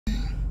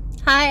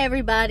Hi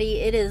everybody,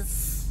 it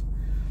is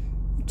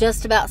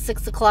just about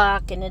 6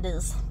 o'clock and it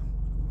is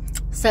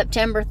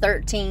September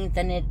 13th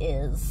and it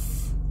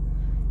is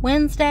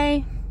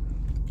Wednesday.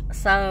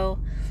 So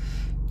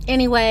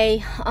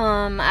anyway,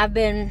 I've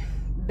been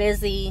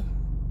busy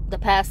the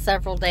past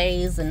several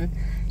days and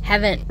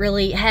haven't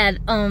really had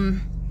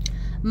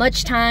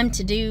much time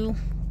to do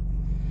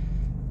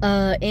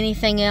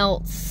anything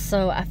else,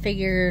 so I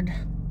figured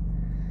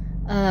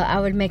I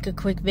would make a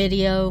quick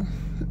video.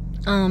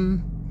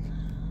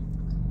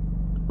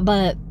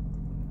 But,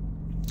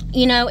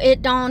 you know,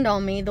 it dawned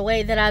on me, the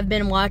way that I've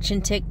been watching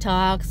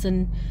TikToks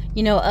and,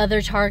 you know,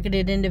 other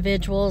targeted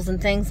individuals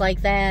and things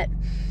like that.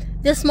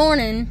 This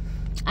morning,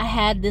 I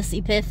had this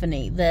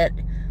epiphany that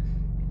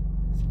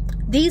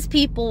these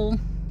people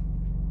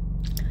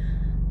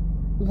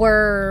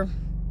were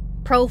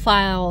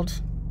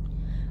profiled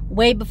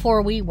way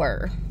before we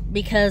were,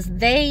 because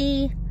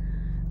a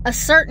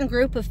certain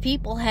group of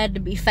people had to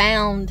be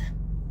found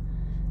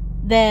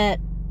that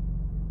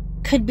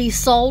could be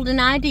sold an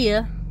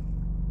idea,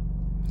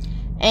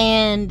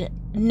 and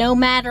no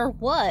matter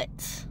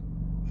what,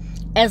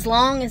 as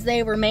long as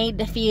they were made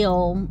to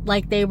feel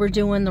like they were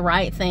doing the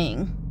right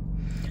thing,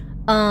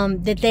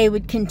 that they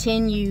would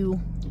continue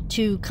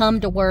to come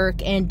to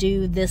work and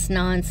do this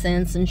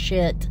nonsense and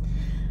shit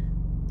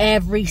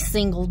every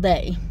single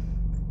day.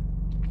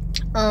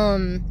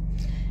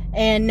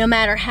 And no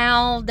matter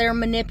how they're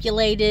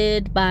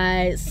manipulated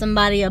by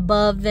somebody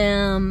above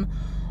them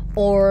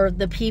or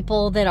the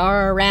people that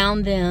are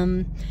around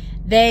them,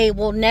 they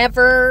will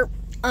never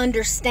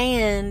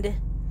understand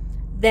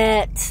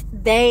that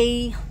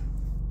they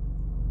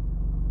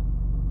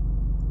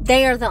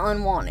are the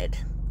unwanted.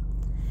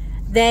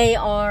 They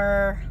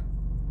are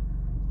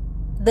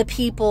the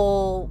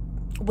people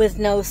with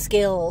no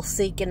skill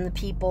seeking the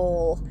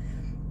people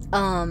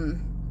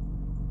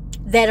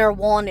that are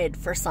wanted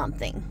for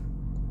something.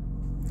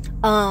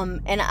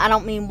 And I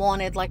don't mean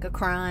wanted like a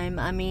crime.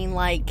 I mean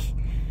like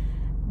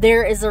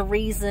there is a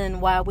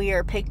reason why we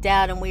are picked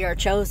out and we are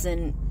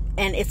chosen,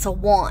 and it's a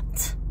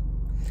want.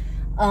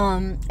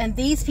 And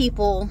these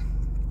people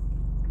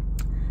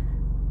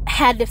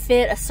had to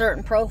fit a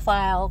certain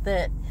profile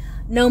that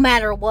no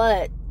matter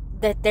what,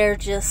 that they're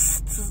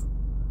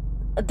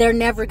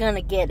never going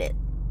to get it.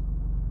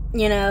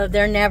 You know,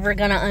 they're never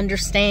going to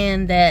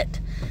understand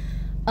that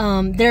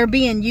they're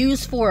being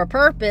used for a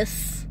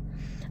purpose,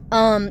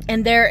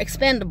 and they're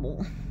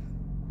expendable.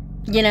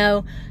 You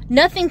know,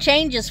 nothing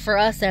changes for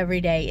us every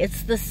day.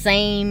 It's the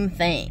same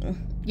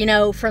thing. You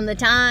know, from the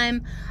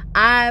time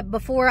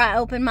before I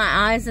open my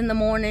eyes in the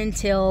morning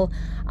till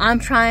I'm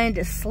trying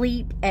to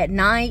sleep at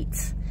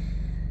night,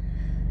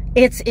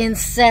 it's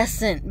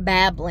incessant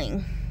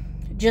babbling.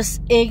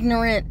 Just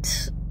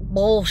ignorant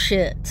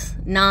bullshit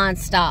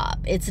nonstop.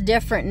 It's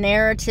different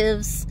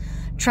narratives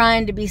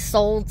trying to be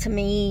sold to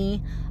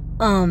me,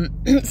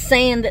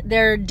 saying that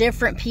they're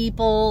different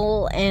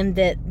people and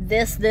that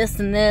this,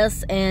 and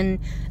this. And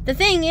the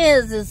thing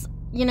is,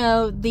 you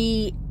know,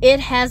 it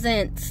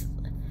hasn't,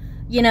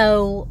 you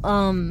know,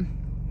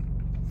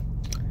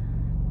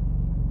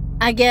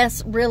 I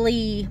guess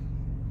really,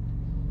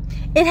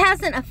 it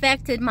hasn't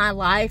affected my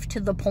life to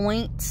the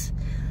point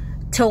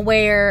to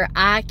where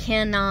I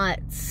cannot,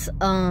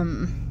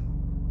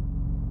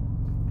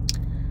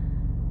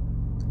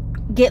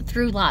 get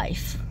through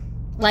life.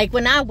 Like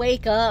when I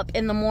wake up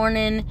in the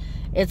morning,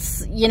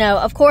 it's, you know,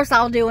 of course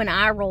I'll do an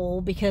eye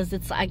roll, because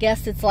I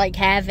guess it's like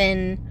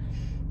having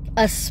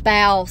a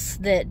spouse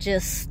that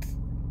just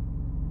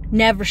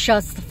never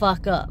shuts the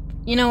fuck up.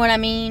 You know what I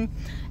mean?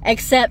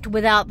 Except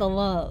without the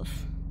love.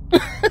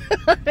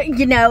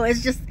 You know,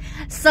 it's just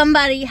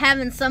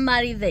having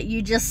somebody that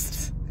you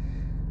just,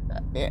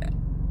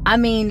 I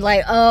mean,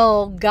 like,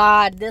 oh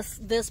God,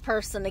 this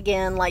person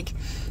again. Like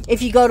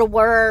if you go to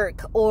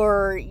work,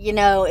 or, you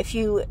know, if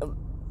you,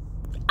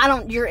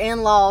 your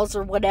in-laws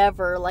or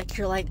whatever, like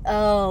you're like,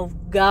 oh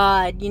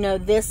God, you know,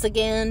 this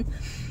again.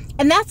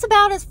 And that's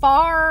about as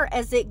far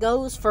as it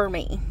goes for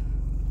me.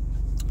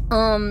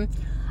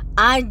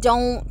 I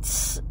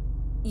don't,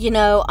 you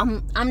know,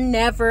 I'm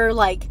never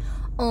like,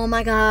 oh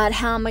my God,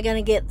 how am I going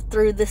to get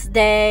through this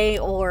day?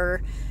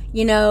 Or,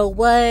 you know,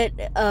 what,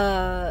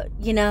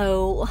 you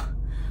know,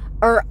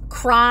 or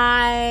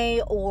cry,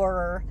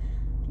 or,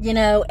 you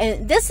know,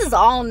 and this is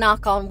all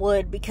knock on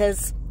wood,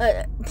 because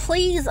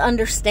please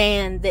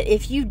understand that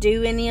if you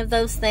do any of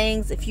those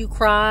things, if you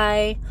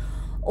cry,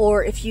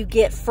 or if you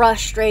get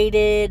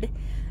frustrated,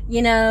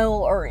 you know,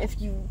 or if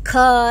you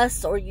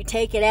cuss, or you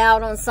take it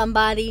out on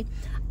somebody,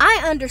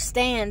 I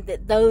understand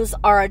that those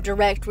are a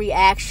direct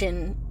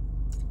reaction.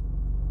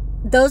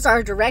 Those are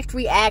a direct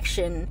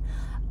reaction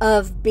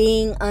of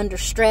being under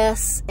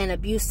stress and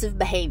abusive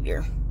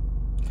behavior.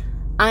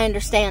 I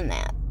understand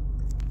that.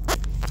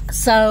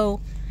 So,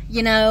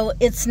 you know,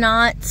 it's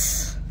not,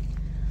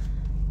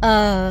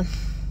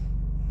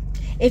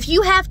 if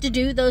you have to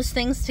do those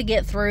things to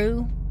get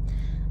through,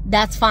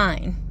 that's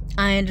fine.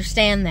 I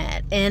understand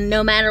that. And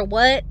no matter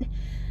what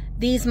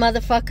these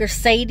motherfuckers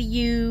say to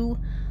you,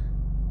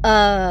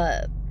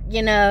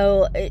 you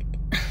know,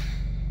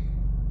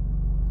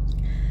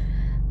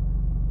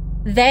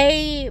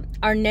 they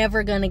are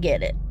never going to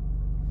get it.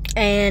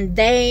 And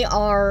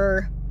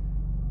they're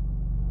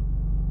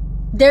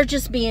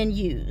just being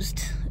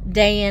used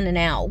day in and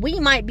out. We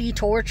might be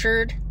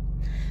tortured,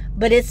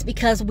 but it's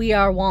because we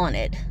are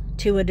wanted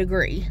to a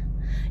degree.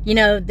 You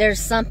know, there's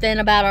something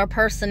about our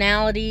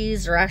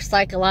personalities or our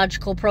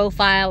psychological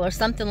profile or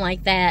something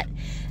like that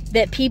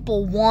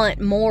people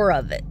want more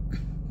of it.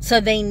 So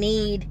they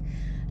need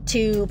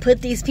to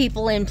put these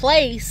people in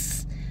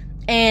place,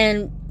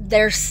 and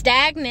they're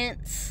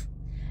stagnant,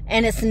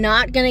 and it's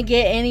not going to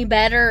get any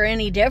better or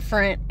any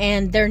different.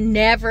 And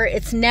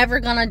it's never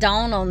going to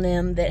dawn on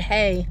them that,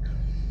 hey,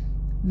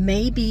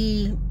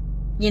 maybe,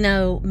 you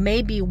know,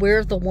 maybe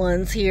we're the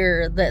ones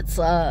here that's,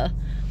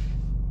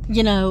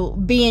 you know,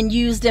 being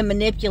used and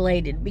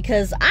manipulated.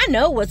 Because I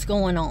know what's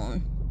going on.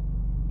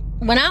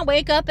 When I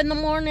wake up in the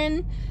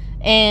morning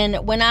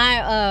and when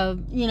I,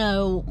 you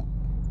know,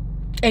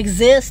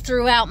 exist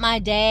throughout my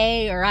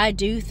day, or I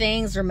do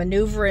things or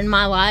maneuver in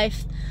my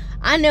life,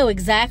 I know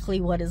exactly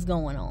what is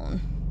going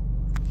on.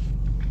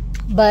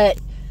 But,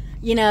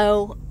 you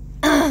know,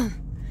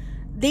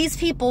 these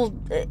people,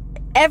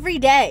 every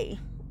day,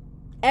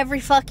 every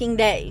fucking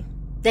day,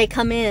 they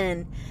come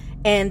in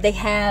and they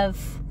have,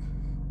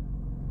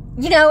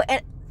 you know,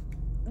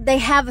 they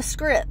have a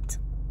script.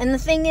 And the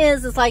thing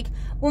is like,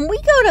 when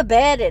we go to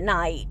bed at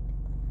night,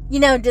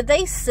 you know, did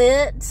they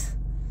sit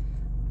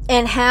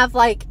and have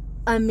like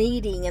a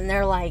meeting and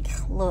they're like,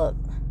 look,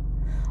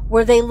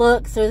 where they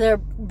look through their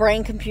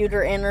brain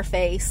computer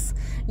interface,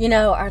 you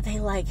know, are they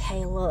like,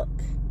 hey, look,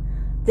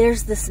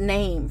 there's this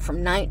name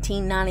from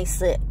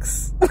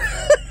 1996.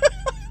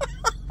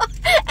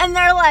 And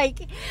they're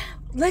like,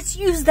 let's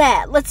use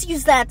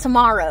that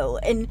tomorrow,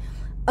 and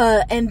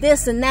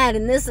this and that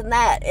and this and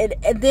that,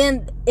 and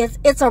then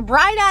it's a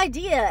bright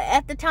idea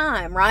at the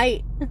time,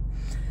 right?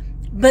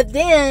 But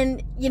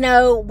then, you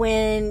know,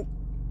 when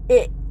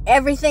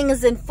everything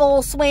is in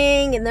full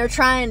swing and they're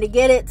trying to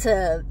get it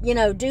to, you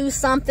know, do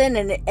something,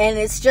 and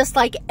it's just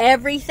like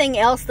everything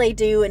else they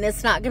do, and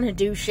it's not going to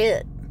do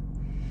shit.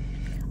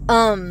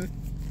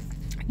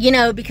 You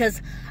know, because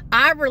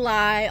I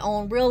rely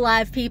on real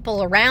live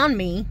people around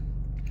me,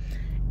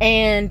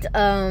 and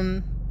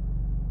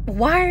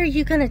why are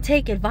you going to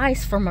take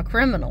advice from a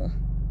criminal?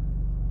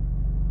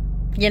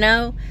 You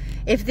know,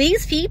 if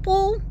these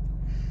people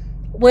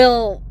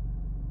will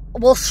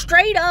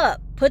straight up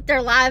put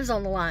their lives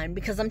on the line,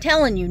 because I'm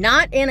telling you,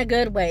 not in a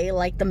good way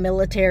like the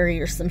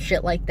military or some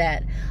shit like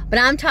that, but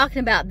I'm talking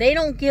about they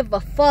don't give a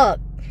fuck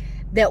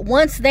that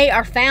once they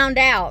are found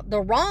out,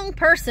 the wrong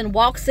person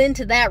walks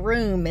into that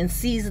room and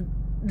sees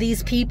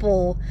these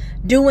people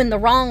doing the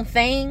wrong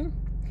thing,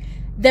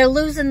 they're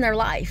losing their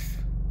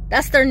life.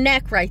 That's their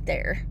neck right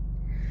there.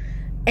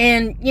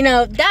 And, you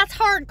know, that's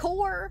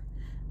hardcore,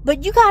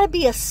 but you gotta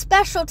be a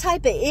special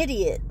type of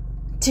idiot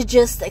to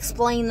just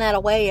explain that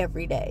away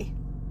every day.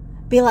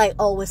 Be like,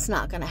 oh, it's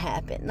not gonna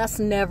happen. That's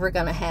never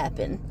gonna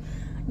happen.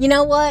 You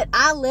know what?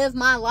 I live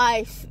my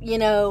life, you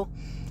know,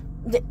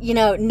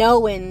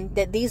 knowing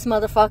that these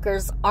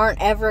motherfuckers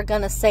aren't ever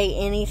gonna say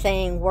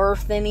anything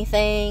worth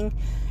anything,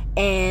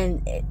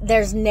 and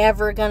there's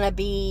never gonna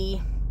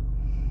be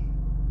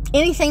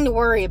anything to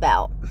worry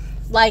about.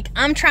 Like,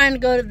 I'm trying to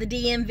go to the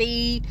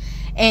DMV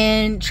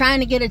and trying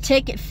to get a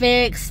ticket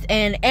fixed,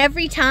 and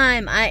every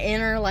time I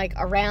enter like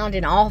around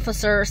an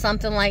officer or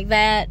something like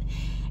that,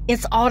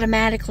 it's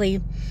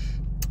automatically,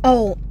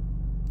 oh,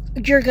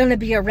 you're gonna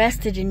be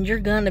arrested and you're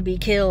gonna be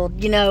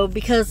killed, you know,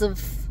 because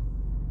of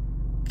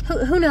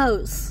who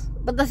knows.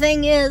 But the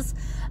thing is,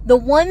 the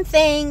one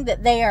thing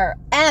that they are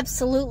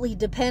absolutely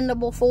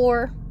dependable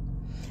for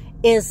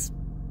is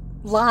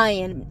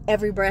lying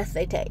every breath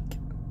they take.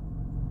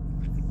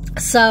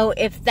 So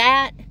if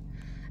that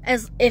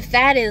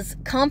is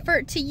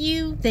comfort to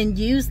you, then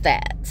use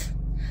that.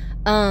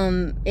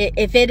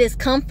 If it is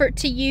comfort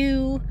to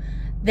you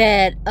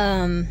that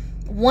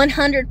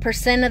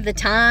 100% of the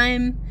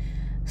time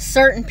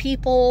certain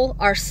people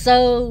are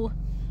so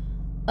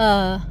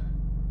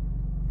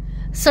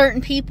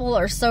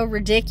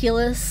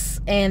ridiculous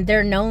and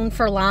they're known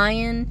for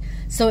lying,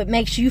 so it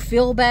makes you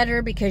feel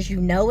better because you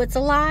know it's a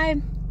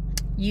lie,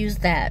 use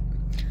that.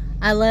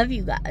 I love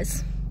you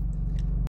guys.